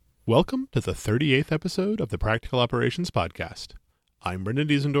Welcome to the 38th episode of the Practical Operations Podcast. I'm Brendan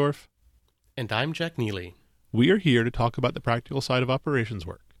Diesendorf. And I'm Jack Neely. We are here to talk about the practical side of operations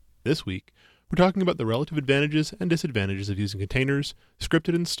work. This week, we're talking about the relative advantages and disadvantages of using containers,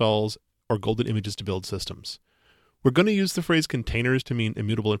 scripted installs, or golden images to build systems. We're going to use the phrase containers to mean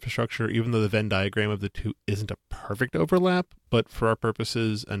immutable infrastructure, even though the Venn diagram of the two isn't a perfect overlap, but for our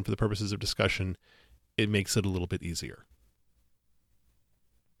purposes and for the purposes of discussion, it makes it a little bit easier.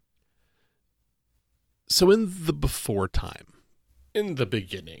 So in the before time, In the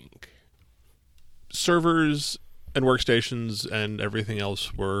beginning. servers and workstations and everything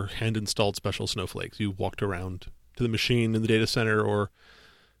else were hand-installed special snowflakes. You walked around to the machine in the data center or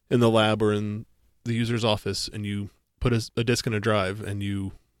in the lab or in the user's office, and you put a disk in a drive and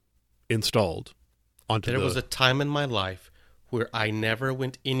you installed onto There was a time in my life where I never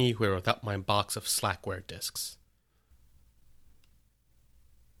went anywhere without my box of Slackware disks.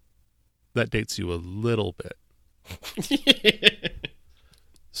 That dates you a little bit.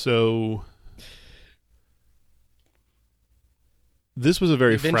 So this was a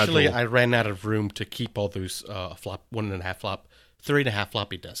very Eventually, fragile... I ran out of room to keep all those 3.5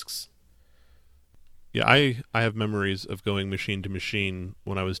 floppy disks. Yeah, I have memories of going machine to machine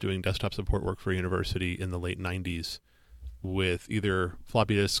when I was doing desktop support work for a university in the late 90s with either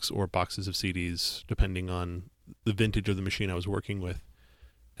floppy disks or boxes of CDs, depending on the vintage of the machine I was working with,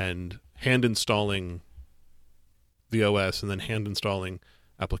 and hand installing the OS and then hand installing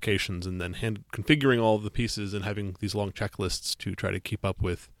applications and then hand configuring all of the pieces and having these long checklists to try to keep up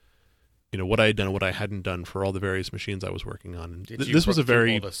with, what I had done and what I hadn't done for all the various machines I was working on. And this was a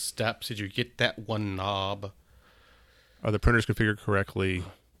very... all the steps? Did you get that one knob? Are the printers configured correctly?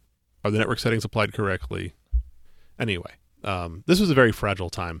 Are the network settings applied correctly? Anyway, this was a very fragile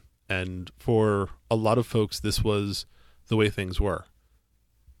time. And for a lot of folks, this was the way things were.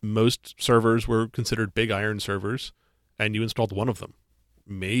 Most servers were considered big iron servers, and you installed one of them.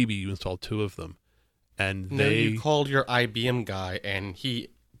 Maybe you installed two of them. And you called your IBM guy, and he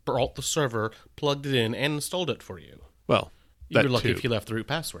brought the server, plugged it in, and installed it for you. Well, you were that lucky too. if you left the root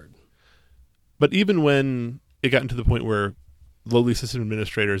password. But even when it got into the point where lowly system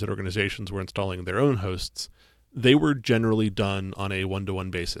administrators at organizations were installing their own hosts, they were generally done on a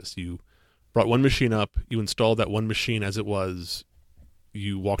one-to-one basis. You brought one machine up, you installed that one machine as it was,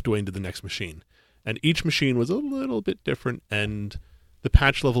 you walked away into the next machine. And each machine was a little bit different, and the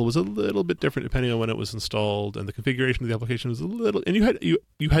patch level was a little bit different depending on when it was installed, and the configuration of the application was a little... And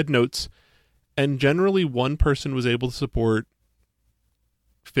you had notes, and generally one person was able to support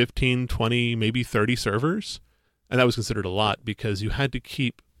 15, 20, maybe 30 servers, and that was considered a lot because you had to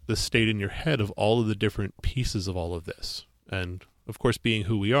keep the state in your head of all of the different pieces of all of this. And, of course, being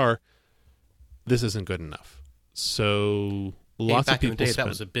who we are, this isn't good enough. So... Lots back of people in the day, spent... that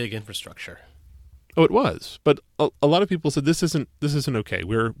was a big infrastructure. Oh, it was. But a lot of people said this isn't okay.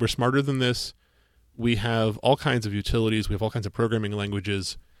 We're smarter than this. We have all kinds of utilities. We have all kinds of programming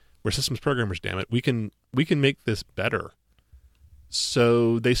languages. We're systems programmers, damn it. We can make this better.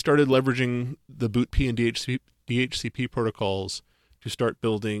 So they started leveraging the BootP and DHCP protocols to start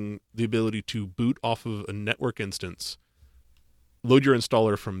building the ability to boot off of a network instance, load your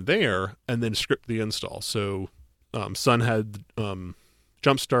installer from there, and then script the install. So Sun had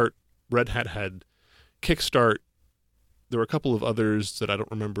Jumpstart, Red Hat had Kickstart. There were a couple of others that I don't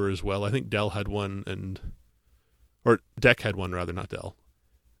remember as well. I think Dell had one, or DEC had one, rather, not Dell.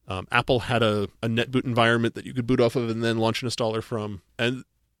 Apple had a NetBoot environment that you could boot off of and then launch an installer from. And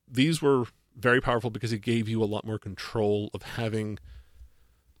these were very powerful because it gave you a lot more control of having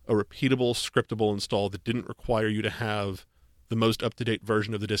a repeatable, scriptable install that didn't require you to have the most up-to-date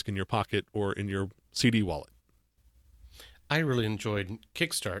version of the disk in your pocket or in your CD wallet. I really enjoyed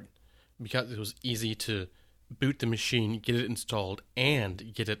Kickstart because it was easy to boot the machine, get it installed,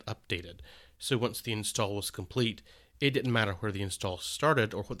 and get it updated. So once the install was complete, it didn't matter where the install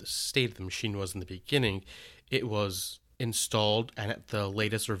started or what the state of the machine was in the beginning. It was installed and at the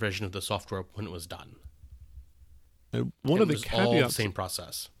latest revision of the software when it was done. And one of the caveats, all the same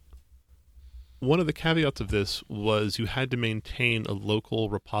process. One of the caveats of this was you had to maintain a local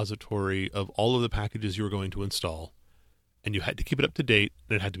repository of all of the packages you were going to install. And you had to keep it up to date,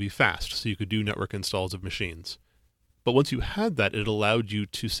 and it had to be fast, so you could do network installs of machines. But once you had that, it allowed you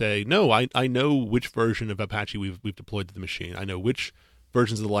to say, no, I know which version of Apache we've deployed to the machine. I know which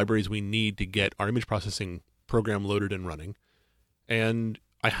versions of the libraries we need to get our image processing program loaded and running. And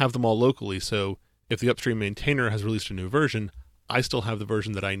I have them all locally, so if the upstream maintainer has released a new version, I still have the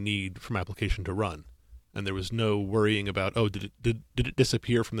version that I need from application to run. And there was no worrying about, did it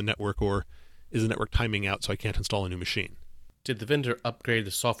disappear from the network, or is the network timing out so I can't install a new machine? Did the vendor upgrade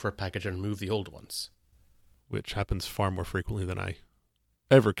the software package and remove the old ones? Which happens far more frequently than I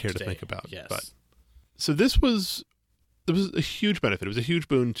ever care Today, to think about. yes. But so this was a huge benefit. It was a huge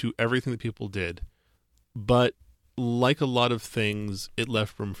boon to everything that people did. But like a lot of things, it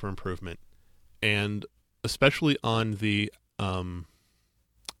left room for improvement. And especially on the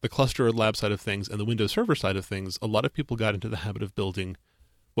cluster lab side of things and the Windows Server side of things, a lot of people got into the habit of building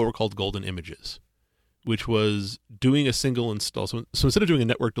what were called golden images, which was doing a single install. So instead of doing a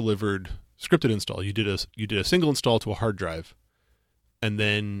network delivered scripted install, you did a single install to a hard drive, and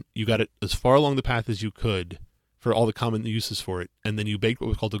then you got it as far along the path as you could for all the common uses for it, and then you baked what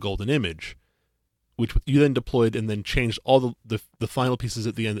was called a golden image, which you then deployed and then changed all the final pieces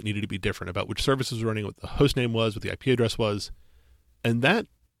at the end that needed to be different about which services were running, what the host name was, what the IP address was. And that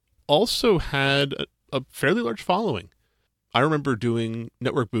also had a fairly large following. I remember doing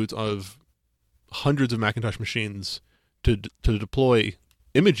network boots of hundreds of Macintosh machines to deploy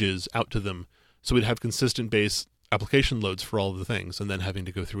images out to them so we'd have consistent base application loads for all of the things, and then having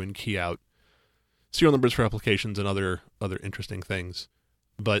to go through and key out serial numbers for applications and other interesting things.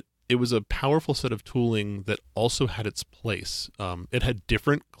 But it was a powerful set of tooling that also had its place. It had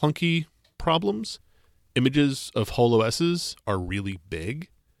different clunky problems. Images of whole OSs are really big.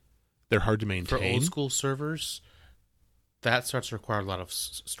 They're hard to maintain. For old school servers, that starts to require a lot of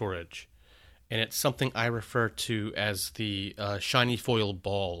storage. And it's something I refer to as the shiny foil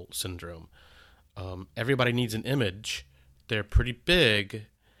ball syndrome. Everybody needs an image. They're pretty big,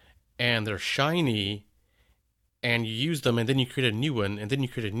 and they're shiny, and you use them, and then you create a new one, and then you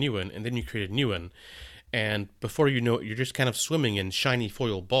create a new one, and then you create a new one. And before you know it, you're just kind of swimming in shiny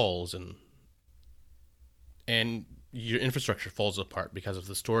foil balls, and your infrastructure falls apart because of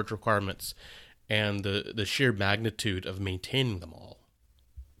the storage requirements and the sheer magnitude of maintaining them all.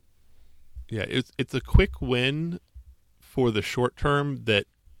 Yeah, it's a quick win for the short term that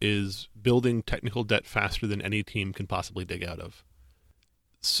is building technical debt faster than any team can possibly dig out of.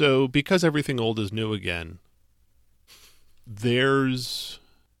 So because everything old is new again, there's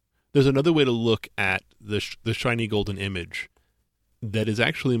another way to look at the shiny golden image that is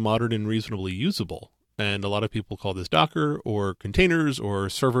actually modern and reasonably usable. And a lot of people call this Docker or containers or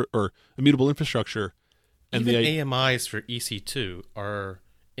server or immutable infrastructure. And even AMIs for EC2 are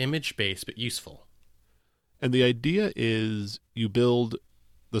image-based but useful. And the idea is you build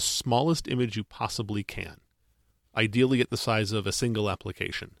the smallest image you possibly can, ideally at the size of a single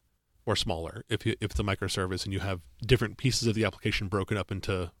application or smaller if it's a microservice and you have different pieces of the application broken up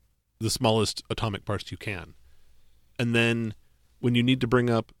into the smallest atomic parts you can. And then when you need to bring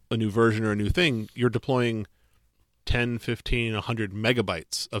up a new version or a new thing, you're deploying 10, 15, 100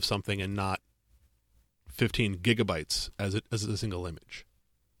 megabytes of something and not 15 gigabytes as a single image.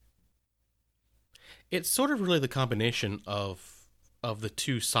 It's sort of really the combination of the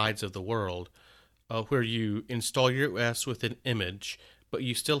two sides of the world, where you install your OS with an image, but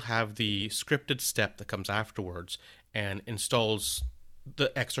you still have the scripted step that comes afterwards and installs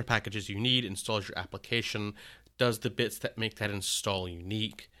the extra packages you need, installs your application, does the bits that make that install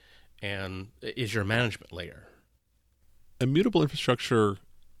unique, and is your management layer. Immutable infrastructure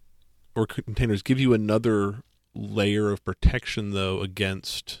or containers give you another layer of protection, though,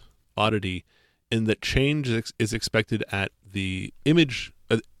 against oddity, in that change is expected at the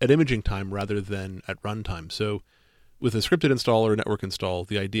imaging time rather than at runtime. So with a scripted install or a network install,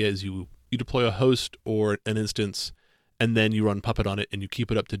 the idea is you deploy a host or an instance, and then you run Puppet on it, and you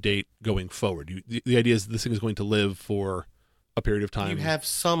keep it up to date going forward. The idea is this thing is going to live for a period of time. You have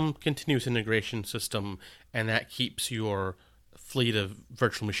some continuous integration system, and that keeps your fleet of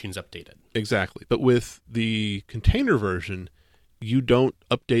virtual machines updated. Exactly. But with the container version, you don't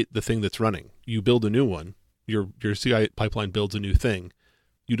update the thing that's running. You build a new one. Your CI pipeline builds a new thing.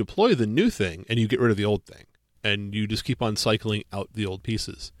 You deploy the new thing, and you get rid of the old thing. And you just keep on cycling out the old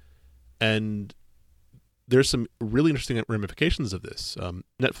pieces. And there's some really interesting ramifications of this.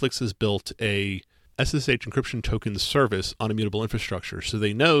 Netflix has built a SSH encryption token service on immutable infrastructure. So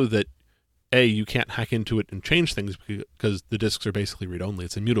they know that, A, you can't hack into it and change things because the disks are basically read-only.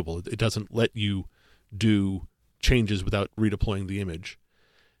 It's immutable. It doesn't let you do changes without redeploying the image.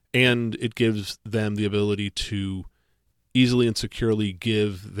 And it gives them the ability to easily and securely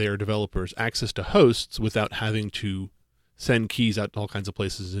give their developers access to hosts without having to send keys out to all kinds of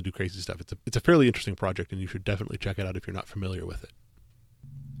places and do crazy stuff. It's a fairly interesting project, and you should definitely check it out if you're not familiar with it.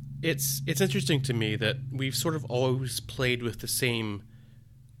 It's interesting to me that we've sort of always played with the same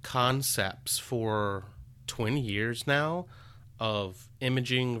concepts for 20 years now of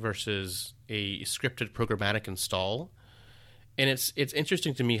imaging versus a scripted programmatic install. And it's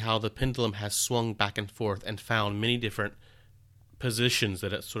interesting to me how the pendulum has swung back and forth and found many different positions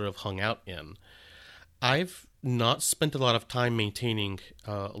that it sort of hung out in. I've not spent a lot of time maintaining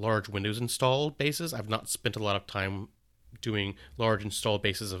large Windows installed bases. I've not spent a lot of time doing large installed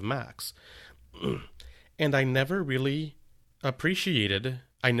bases of Macs. And I never really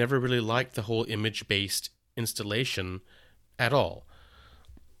liked the whole image-based installation at all.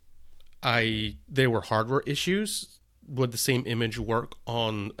 There were hardware issues. Would the same image work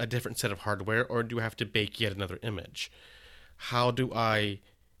on a different set of hardware, or do I have to bake yet another image? How do I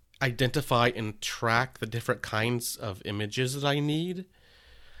identify and track the different kinds of images that I need?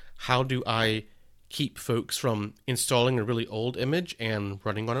 How do I keep folks from installing a really old image and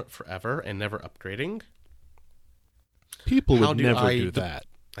running on it forever and never upgrading? People would never do that.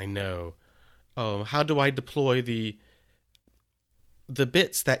 I know. How do I deploy the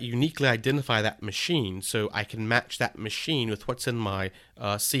bits that uniquely identify that machine so I can match that machine with what's in my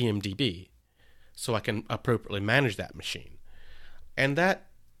CMDB so I can appropriately manage that machine? And that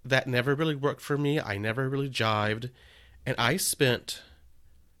never really worked for me. I never really jived. And I spent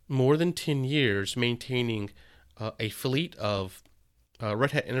more than 10 years maintaining a fleet of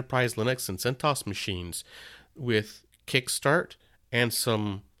Red Hat Enterprise Linux and CentOS machines with Kickstart and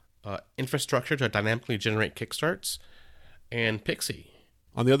some infrastructure to dynamically generate Kickstarts and Pixie.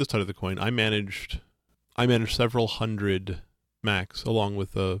 On the other side of the coin, I managed several hundred Macs along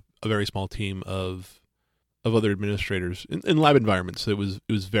with a very small team of other administrators in lab environments. It was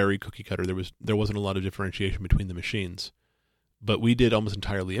very cookie cutter. There wasn't a lot of differentiation between the machines, but we did almost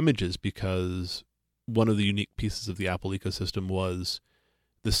entirely images because one of the unique pieces of the Apple ecosystem was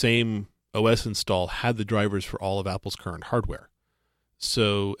the same OS install had the drivers for all of Apple's current hardware.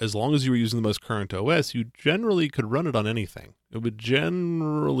 So as long as you were using the most current OS, you generally could run it on anything. It would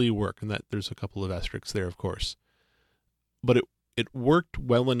generally work, and that there's a couple of asterisks there, of course. But it worked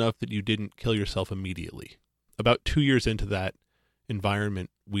well enough that you didn't kill yourself immediately. About 2 years into that environment,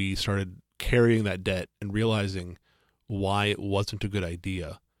 we started carrying that debt and realizing why it wasn't a good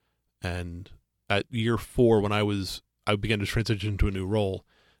idea. And at year 4, when I began to transition to a new role,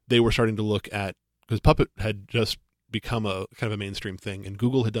 they were starting to look at, because Puppet had just become a kind of a mainstream thing, and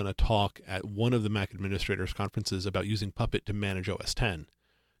Google had done a talk at one of the Mac administrators conferences about using Puppet to manage OS X,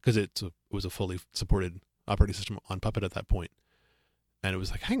 because it was a fully supported operating system on Puppet at that point. And it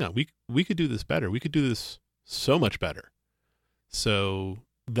was like, hang on, we could do this better. We could do this so much better. So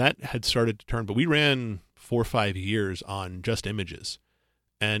that had started to turn, but we ran 4 or 5 years on just images,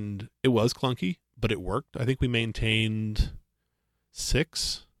 and it was clunky, but it worked. I think we maintained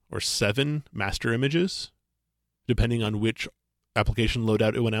 6 or 7 master images, depending on which application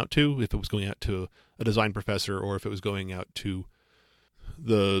loadout it went out to, if it was going out to a design professor or if it was going out to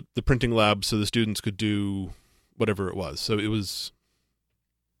the printing lab so the students could do whatever it was. So it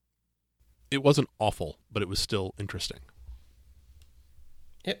wasn't awful, but it was still interesting.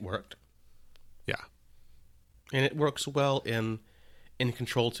 It worked. Yeah. And it works well in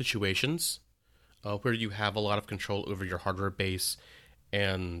controlled situations where you have a lot of control over your hardware base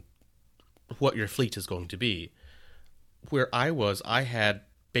and what your fleet is going to be. Where I had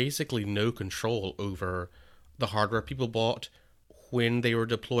basically no control over the hardware people bought, when they were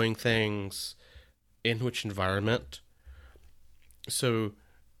deploying things, in which environment. So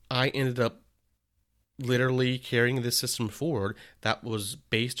I ended up literally carrying this system forward that was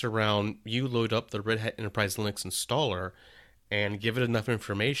based around you load up the Red Hat Enterprise Linux installer and give it enough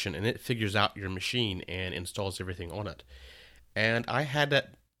information, and it figures out your machine and installs everything on it. And I had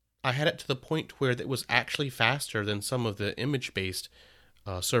it to the point where it was actually faster than some of the image-based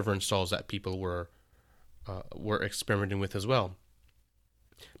server installs that people were experimenting with as well.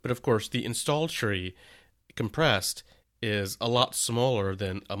 But of course, the install tree compressed is a lot smaller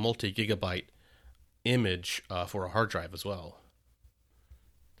than a multi-gigabyte image for a hard drive as well.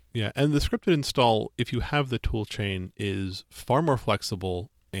 Yeah, and the scripted install, if you have the tool chain, is far more flexible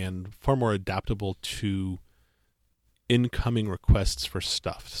and far more adaptable to incoming requests for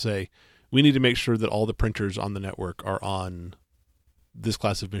stuff. Say, we need to make sure that all the printers on the network are on this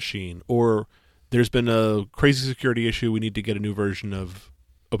class of machine, or there's been a crazy security issue, we need to get a new version of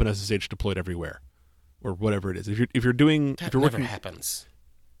OpenSSH deployed everywhere, or whatever it is. If you're never happens.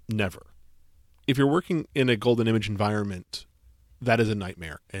 Never. If you're working in a golden image environment, that is a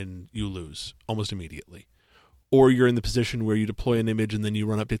nightmare, and you lose almost immediately. Or you're in the position where you deploy an image and then you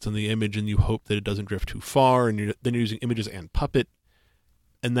run updates on the image and you hope that it doesn't drift too far, and then you're using images and Puppet,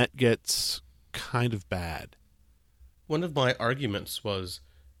 and that gets kind of bad. One of my arguments was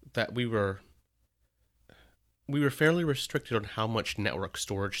that we were fairly restricted on how much network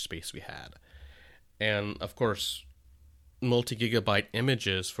storage space we had. And of course, multi-gigabyte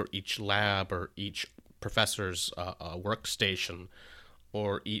images for each lab or each professor's workstation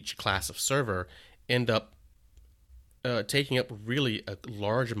or each class of server end up taking up really a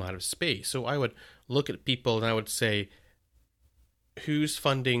large amount of space. So I would look at people and I would say, who's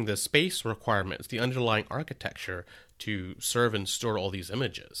funding the space requirements, the underlying architecture to serve and store all these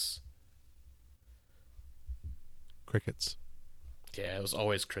images? Crickets. Yeah, it was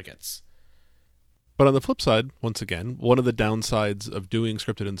always crickets. But on the flip side, once again, one of the downsides of doing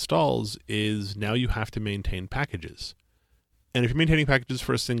scripted installs is now you have to maintain packages. And if you're maintaining packages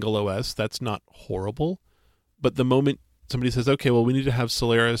for a single OS, that's not horrible. But the moment somebody says, okay, well, we need to have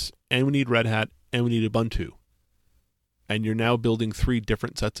Solaris, and we need Red Hat, and we need Ubuntu, and you're now building 3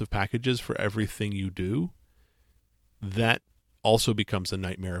 different sets of packages for everything you do, that also becomes a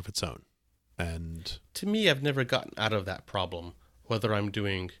nightmare of its own. And to me, I've never gotten out of that problem, whether I'm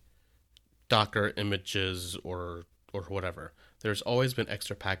doing Docker images or whatever. There's always been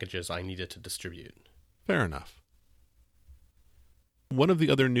extra packages I needed to distribute. Fair enough. One of the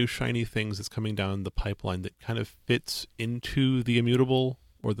other new shiny things that's coming down the pipeline that kind of fits into the immutable,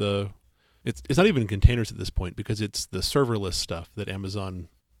 or it's not even containers at this point because it's the serverless stuff that Amazon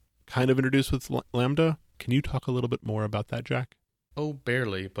kind of introduced with Lambda. Can you talk a little bit more about that, Jack? Oh,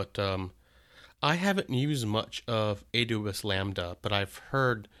 barely, but I haven't used much of AWS Lambda, but I've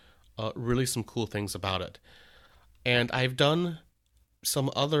heard really some cool things about it. And I've done some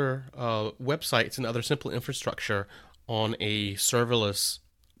other websites and other simple infrastructure on a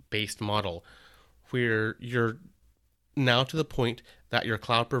serverless-based model, where you're now to the point that your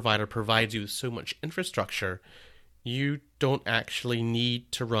cloud provider provides you with so much infrastructure, you don't actually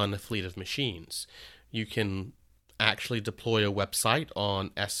need to run a fleet of machines. You can actually deploy a website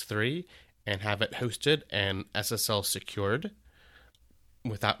on S3 and have it hosted and SSL secured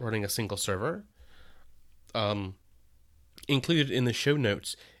without running a single server. Included in the show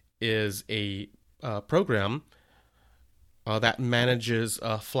notes is a program that manages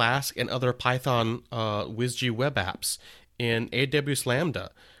Flask and other Python WSGI web apps in AWS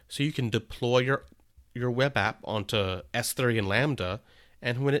Lambda. So you can deploy your web app onto S3 and Lambda,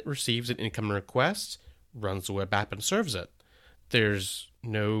 and when it receives an incoming request, runs the web app and serves it. There's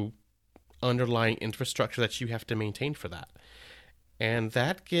no underlying infrastructure that you have to maintain for that. And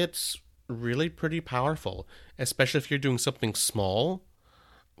that gets really pretty powerful, especially if you're doing something small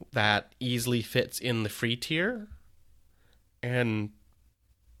that easily fits in the free tier. And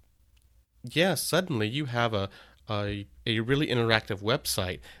yeah, suddenly you have a really interactive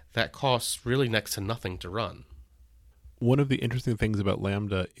website that costs really next to nothing to run. One of the interesting things about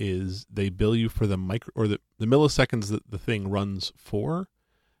Lambda is they bill you for the milliseconds that the thing runs for,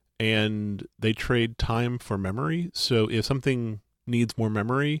 and they trade time for memory. So if something needs more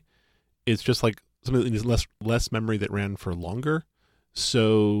memory, it's just like something that needs less memory that ran for longer.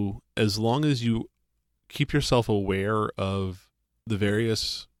 So as long as you keep yourself aware of the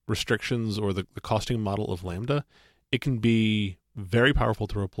various restrictions or the costing model of Lambda, it can be very powerful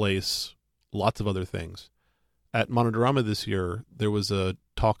to replace lots of other things. At Monodorama this year, there was a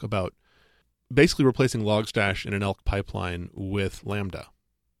talk about basically replacing Logstash in an Elk pipeline with Lambda.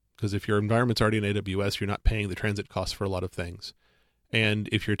 Because if your environment's already in AWS, you're not paying the transit costs for a lot of things. And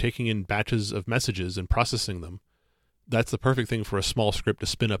if you're taking in batches of messages and processing them, that's the perfect thing for a small script to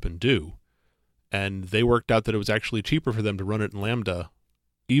spin up and do. And they worked out that it was actually cheaper for them to run it in Lambda,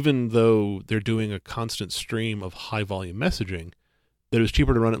 even though they're doing a constant stream of high-volume messaging, that it was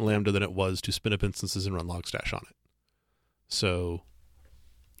cheaper to run it in Lambda than it was to spin up instances and run Logstash on it. So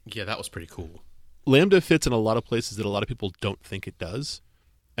yeah, that was pretty cool. Lambda fits in a lot of places that a lot of people don't think it does.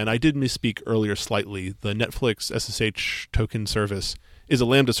 And I did misspeak earlier slightly. The Netflix SSH token service is a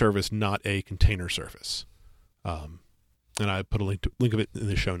Lambda service, not a container service. And I put a link of it in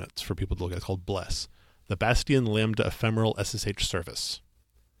the show notes for people to look at. It's called Bless, the Bastion Lambda Ephemeral SSH Service.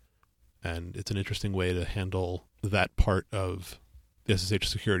 And it's an interesting way to handle that part of the SSH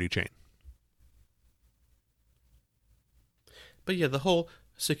security chain. But yeah, the whole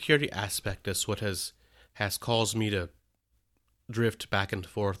security aspect is what has caused me to drift back and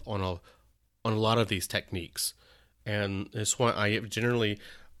forth on a lot of these techniques. And it's why I generally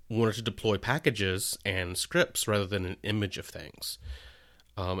wanted to deploy packages and scripts rather than an image of things.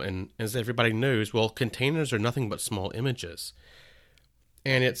 And as everybody knows, well, containers are nothing but small images.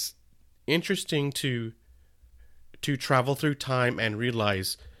 And it's interesting to travel through time and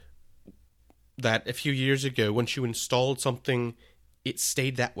realize that a few years ago, once you installed something, it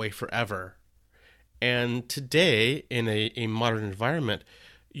stayed that way forever. And today, in a modern environment,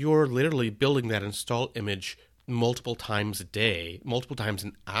 you're literally building that install image multiple times a day, multiple times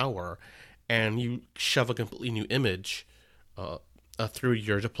an hour, and you shove a completely new image through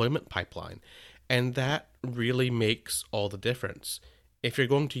your deployment pipeline. And that really makes all the difference. If you're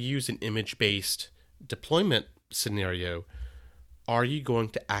going to use an image-based deployment scenario, are you going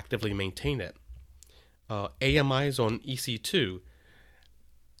to actively maintain it? AMIs on EC2,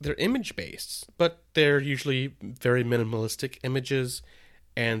 they're image-based, but they're usually very minimalistic images,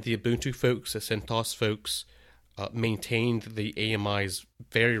 and the Ubuntu folks, the CentOS folks, maintained the AMIs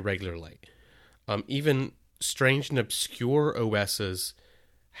very regularly. Even strange and obscure OSs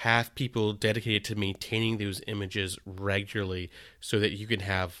have people dedicated to maintaining those images regularly so that you can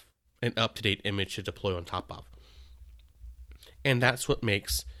have an up-to-date image to deploy on top of. And that's what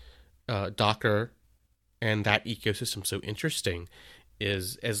makes Docker and that ecosystem so interesting,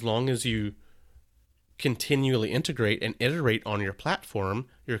 is as long as you continually integrate and iterate on your platform,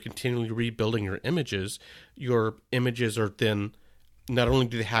 you're continually rebuilding your images are then, not only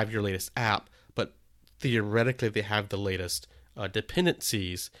do they have your latest app, but theoretically they have the latest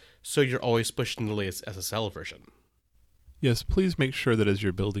dependencies, so you're always pushing the latest SSL version. Yes, please make sure that as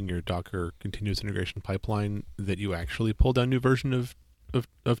you're building your Docker continuous integration pipeline, that you actually pull down new version of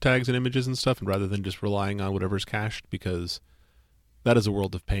tags and images and stuff, and rather than just relying on whatever's cached, because that is a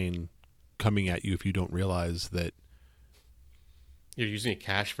world of pain coming at you if you don't realize that you're using a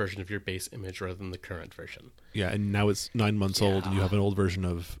cached version of your base image rather than the current version. Yeah, and now it's 9 months old, and you have an old version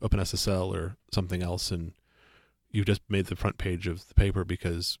of OpenSSL or something else, and you've just made the front page of the paper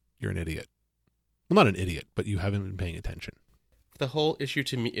because you're an idiot. Well, not an idiot, but you haven't been paying attention. The whole issue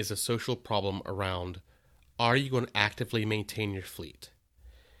to me is a social problem around, are you going to actively maintain your fleet?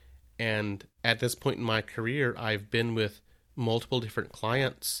 And at this point in my career, I've been with multiple different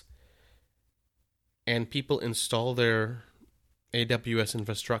clients, and people install their AWS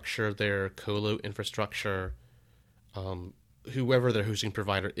infrastructure, their Colo infrastructure, whoever their hosting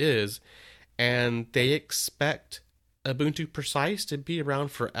provider is, and they expect Ubuntu Precise to be around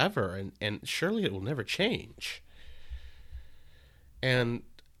forever, and surely it will never change. And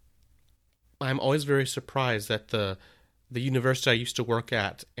I'm always very surprised that the university I used to work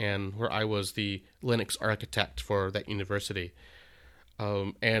at, and where I was the Linux architect for that university,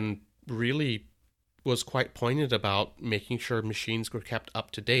 and really was quite pointed about making sure machines were kept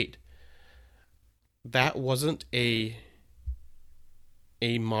up to date. That wasn't a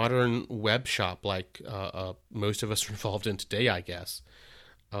modern web shop like most of us are involved in today, I guess.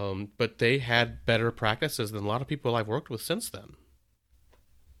 But they had better practices than a lot of people I've worked with since then.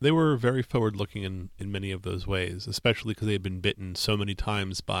 They were very forward-looking in many of those ways, especially because they had been bitten so many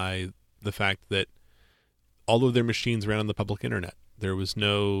times by the fact that all of their machines ran on the public internet. There was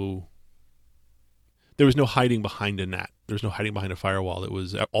no hiding behind a NAT. There was no hiding behind a firewall. It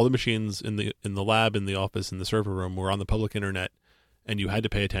was all the machines in the lab, in the office, in the server room were on the public internet, and you had to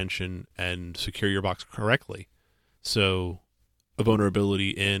pay attention and secure your box correctly. So a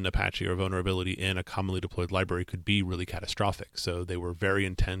vulnerability in Apache or a vulnerability in a commonly deployed library could be really catastrophic. So they were very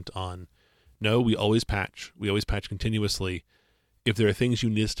intent on, no, we always patch continuously. If there are things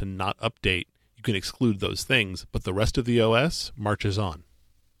you need us to not update, you can exclude those things, but the rest of the OS marches on.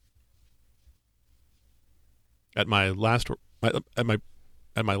 At my last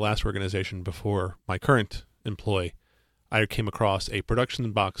organization before my current employ, I came across a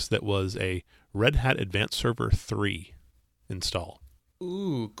production box that was a Red Hat Advanced Server 3 install.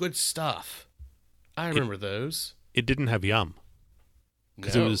 Ooh, good stuff. I remember those. It didn't have Yum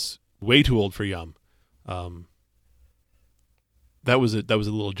because it was way too old for Yum. That was a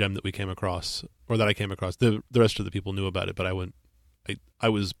little gem that we came across, or that I came across. The rest of the people knew about it, but I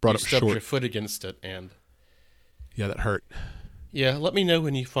was brought up short. You stubbed your foot against it, and yeah, that hurt. Yeah, let me know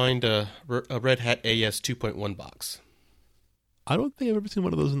when you find a Red Hat AS 2.1 box. I don't think I've ever seen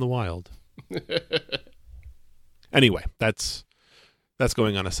one of those in the wild. Anyway, that's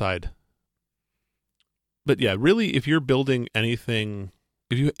going on aside. But yeah, really, if you're building anything,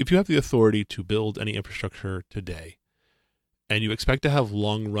 if you have the authority to build any infrastructure today, and you expect to have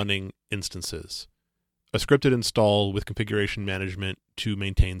long-running instances, a scripted install with configuration management to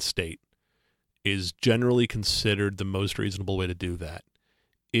maintain state is generally considered the most reasonable way to do that.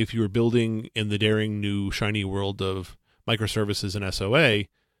 If you're building in the daring new shiny world of microservices and SOA,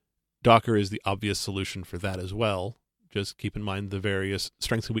 Docker is the obvious solution for that as well. Just keep in mind the various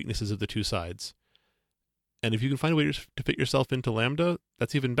strengths and weaknesses of the two sides. And if you can find a way to fit yourself into Lambda,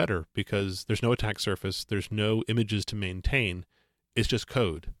 that's even better, because there's no attack surface, there's no images to maintain, it's just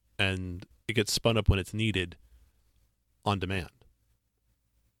code, and it gets spun up when it's needed on demand.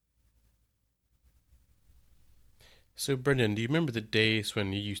 So, Brendan, do you remember the days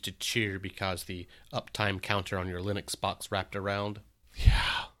when you used to cheer because the uptime counter on your Linux box wrapped around?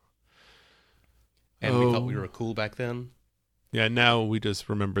 Yeah. And we thought we were cool back then? Yeah, now we just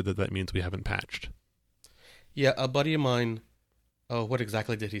remember that means we haven't patched. Yeah, a buddy of mine, oh, what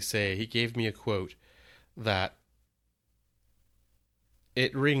exactly did he say? He gave me a quote that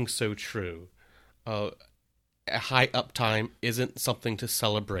it rings so true. A high uptime isn't something to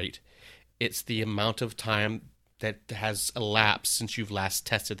celebrate. It's the amount of time that has elapsed since you've last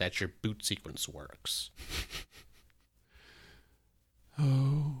tested that your boot sequence works.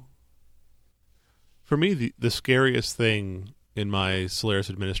 Oh. For me, the scariest thing in my Solaris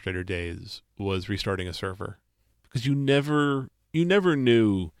administrator days was restarting a server, because you never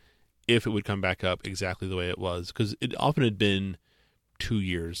knew if it would come back up exactly the way it was, because it often had been 2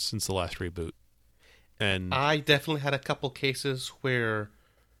 years since the last reboot. And I definitely had a couple cases where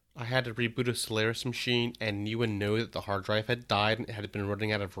I had to reboot a Solaris machine and you would know that the hard drive had died and it had been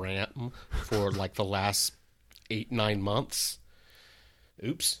running out of RAM for like the last 8-9 months.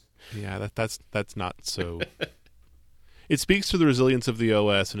 Oops. yeah, that's not so. It speaks to the resilience of the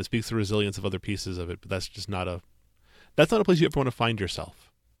OS, and it speaks to the resilience of other pieces of it, but that's just not a place you ever want to find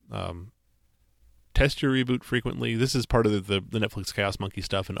yourself. Test your reboot frequently. This is part of the Netflix Chaos Monkey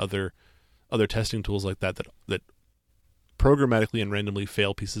stuff and other testing tools like that programmatically and randomly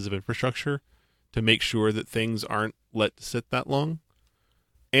fail pieces of infrastructure to make sure that things aren't let sit that long.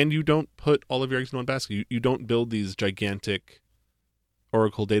 And you don't put all of your eggs in one basket. You don't build these gigantic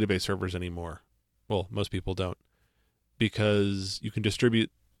Oracle database servers anymore. Well, most people don't, because you can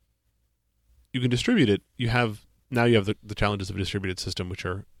distribute it. You have the challenges of a distributed system, which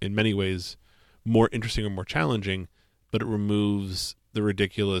are in many ways more interesting or more challenging, but it removes the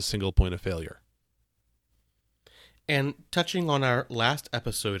ridiculous single point of failure. And touching on our last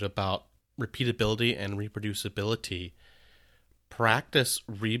episode about repeatability and reproducibility, practice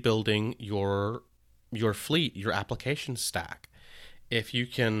rebuilding your fleet, your application stack. If you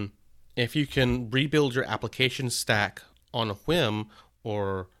can rebuild your application stack on a whim,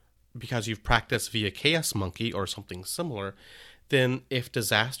 or because you've practiced via Chaos Monkey or something similar, then if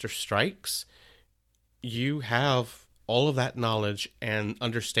disaster strikes, you have all of that knowledge and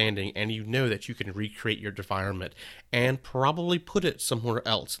understanding, and you know that you can recreate your environment and probably put it somewhere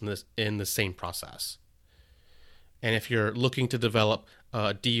else in the same process. And if you're looking to develop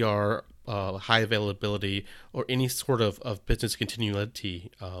DR, high availability, or any sort of business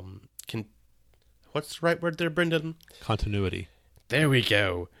continuity, what's the right word there, Brendan? Continuity. There we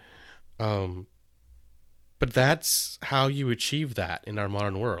go. But that's how you achieve that in our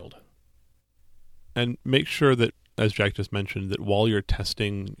modern world. And make sure that, as Jack just mentioned, that while you're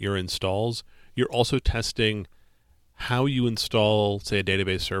testing your installs, you're also testing how you install, say, a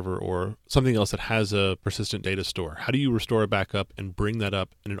database server or something else that has a persistent data store. How do you restore a backup and bring that up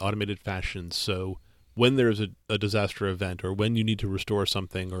in an automated fashion, so when there's a disaster event, or when you need to restore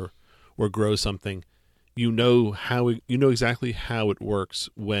something or grow something, you know exactly how it works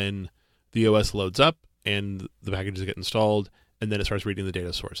when the OS loads up and the packages get installed, and then it starts reading the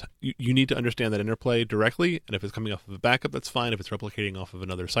data source. You need to understand that interplay directly, and if it's coming off of a backup, that's fine. If it's replicating off of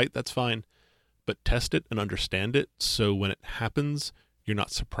another site, that's fine. But test it and understand it, so when it happens, you're not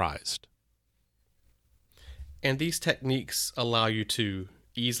surprised. And these techniques allow you to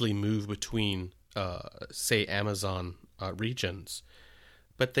easily move between, say, Amazon regions.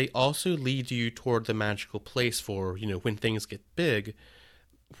 But they also lead you toward the magical place for, when things get big,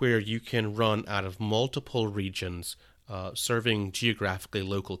 where you can run out of multiple regions, serving geographically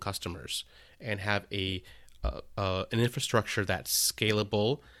local customers, and have an infrastructure that's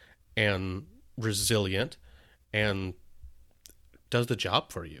scalable and resilient and does the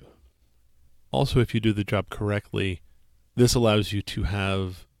job for you. Also, if you do the job correctly, this allows you to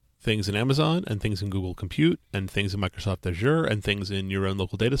have things in Amazon and things in Google Compute and things in Microsoft Azure and things in your own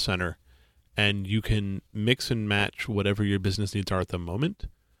local data center, and you can mix and match whatever your business needs are at the moment,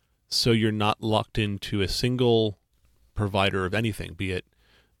 so you're not locked into a single provider of anything, be it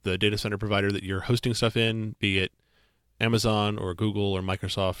the data center provider that you're hosting stuff in, be it Amazon or Google or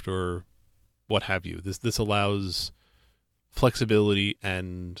Microsoft or what have you. This allows flexibility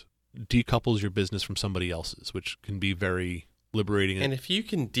and decouples your business from somebody else's, which can be very liberating. And if you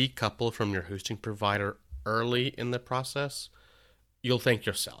can decouple from your hosting provider early in the process, you'll thank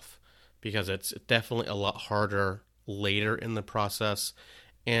yourself, because it's definitely a lot harder later in the process.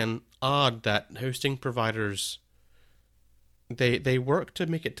 And odd that hosting providers, they work to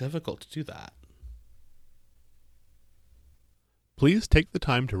make it difficult to do that. Please take the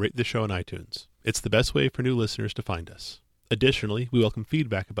time to rate the show on iTunes. It's the best way for new listeners to find us. Additionally, we welcome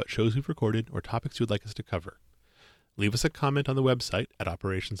feedback about shows we've recorded or topics you would like us to cover. Leave us a comment on the website at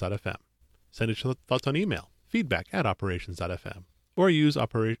operations.fm. Send us your thoughts on email, feedback@operations.fm, or use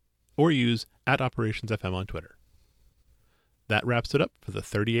 @operationsfm on Twitter. that wraps it up for the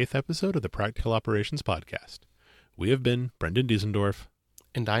 38th episode of the Practical Operations Podcast. We have been Brendan Diesendorf.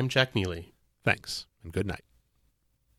 And I'm Jack Neely. Thanks, and good night.